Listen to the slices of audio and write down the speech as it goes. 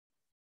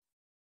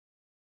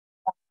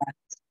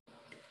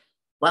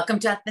Welcome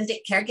to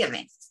Authentic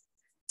Caregiving.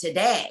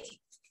 Today,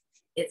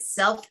 it's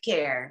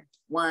self-care.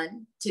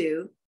 1,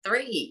 2,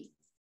 3.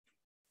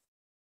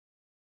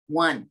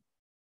 1.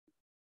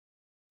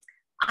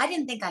 I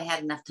didn't think I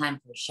had enough time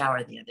for a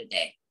shower the other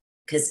day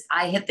because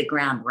I hit the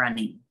ground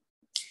running.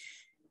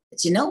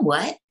 But you know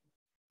what?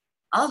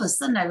 All of a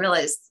sudden, I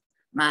realized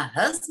my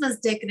husband's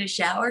taking a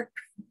shower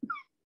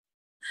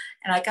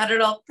and I got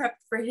it all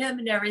prepped for him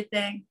and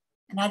everything.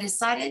 And I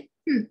decided,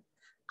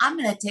 I'm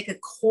going to take a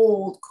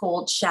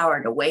cold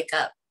shower to wake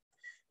up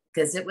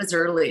because it was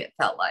early, it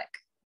felt like.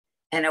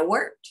 And it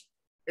worked.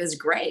 It was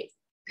great.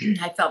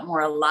 I felt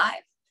more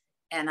alive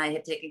and I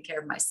had taken care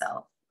of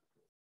myself.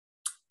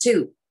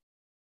 2,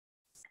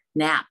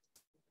 nap.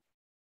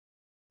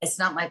 It's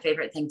not my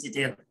favorite thing to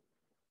do.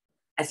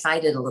 I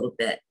fight it a little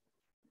bit.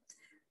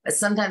 But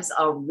sometimes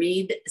I'll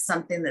read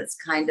something that's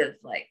kind of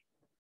like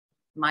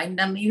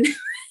mind-numbing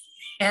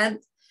and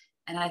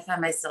I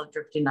find myself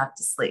drifting off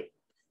to sleep.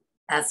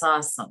 That's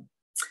awesome.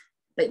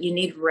 But you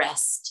need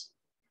rest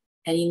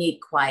and you need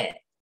quiet.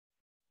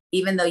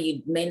 Even though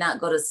you may not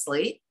go to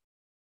sleep,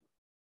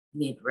 you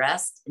need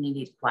rest and you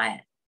need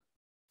quiet.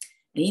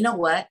 And you know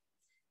what?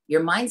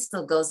 Your mind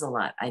still goes a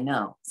lot, I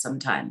know,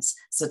 sometimes.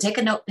 So take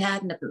a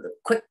notepad and a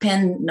quick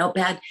pen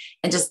notepad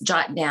and just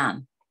jot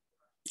down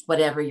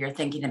whatever you're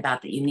thinking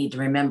about that you need to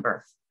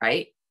remember,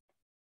 right?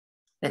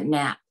 But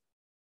nap.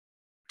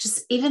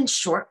 Just even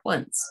short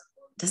ones.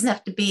 Doesn't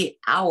have to be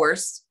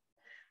hours.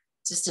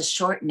 Just a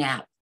short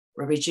nap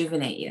will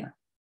rejuvenate you.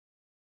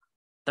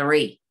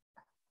 3,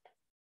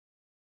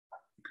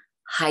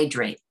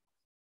 hydrate.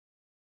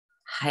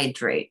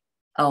 Hydrate.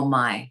 Oh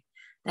my,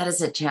 that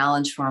is a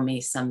challenge for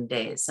me some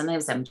days.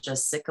 Sometimes I'm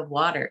just sick of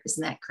water.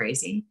 Isn't that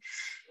crazy?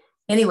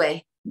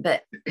 Anyway,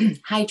 but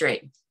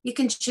hydrate. You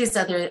can choose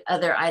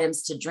other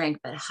items to drink,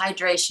 but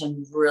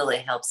hydration really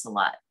helps a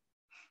lot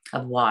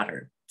of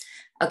water.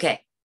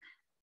 Okay.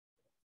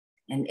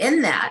 And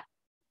in that,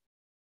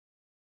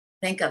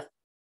 think of,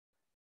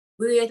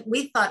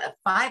 we thought of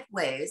 5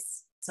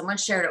 ways, someone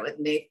shared it with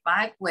me,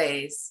 5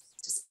 ways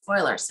to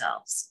spoil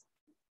ourselves.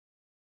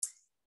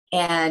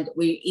 And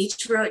we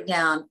each wrote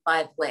down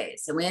 5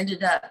 ways. And we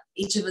ended up,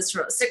 each of us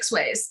wrote 6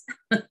 ways.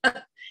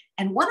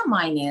 And one of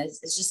mine is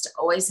just to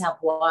always have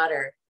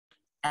water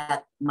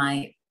at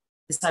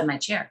beside my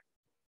chair.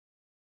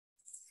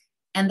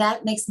 And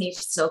that makes me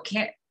feel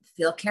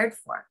cared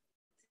for.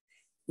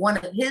 One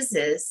of his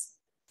is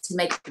to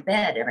make the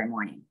bed every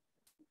morning.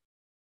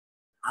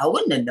 I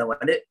wouldn't have known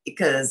it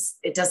because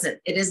it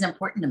isn't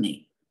important to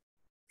me.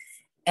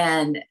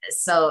 And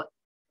so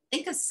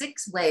think of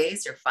 6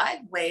 ways or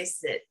 5 ways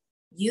that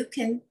you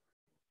can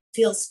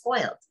feel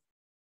spoiled.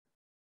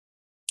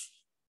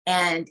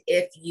 And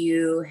if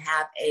you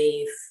have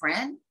a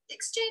friend,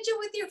 exchange it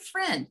with your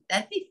friend.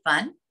 That'd be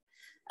fun.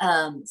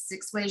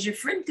 6 ways your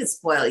friend could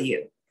spoil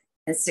you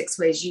and 6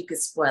 ways you could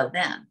spoil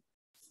them.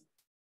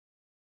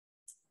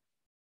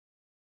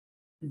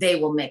 They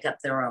will make up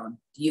their own.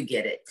 You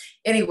get it.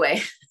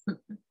 Anyway,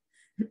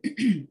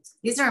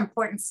 these are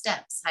important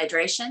steps.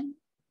 Hydration,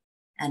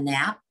 a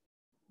nap,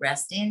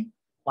 resting,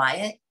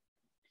 quiet,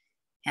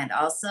 and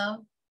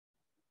also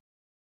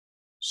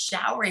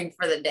showering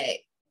for the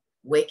day,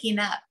 waking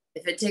up.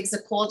 If it takes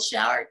a cold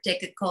shower,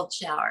 take a cold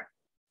shower.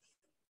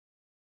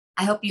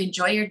 I hope you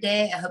enjoy your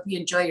day. I hope you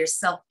enjoy your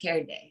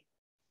self-care day.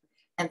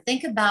 And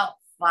think about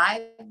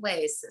 5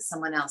 ways that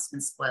someone else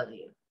can spoil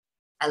you.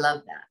 I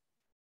love that.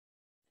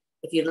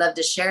 If you'd love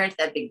to share it,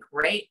 that'd be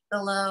great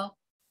below.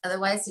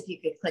 Otherwise, if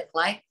you could click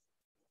like,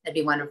 that'd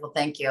be wonderful.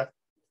 Thank you.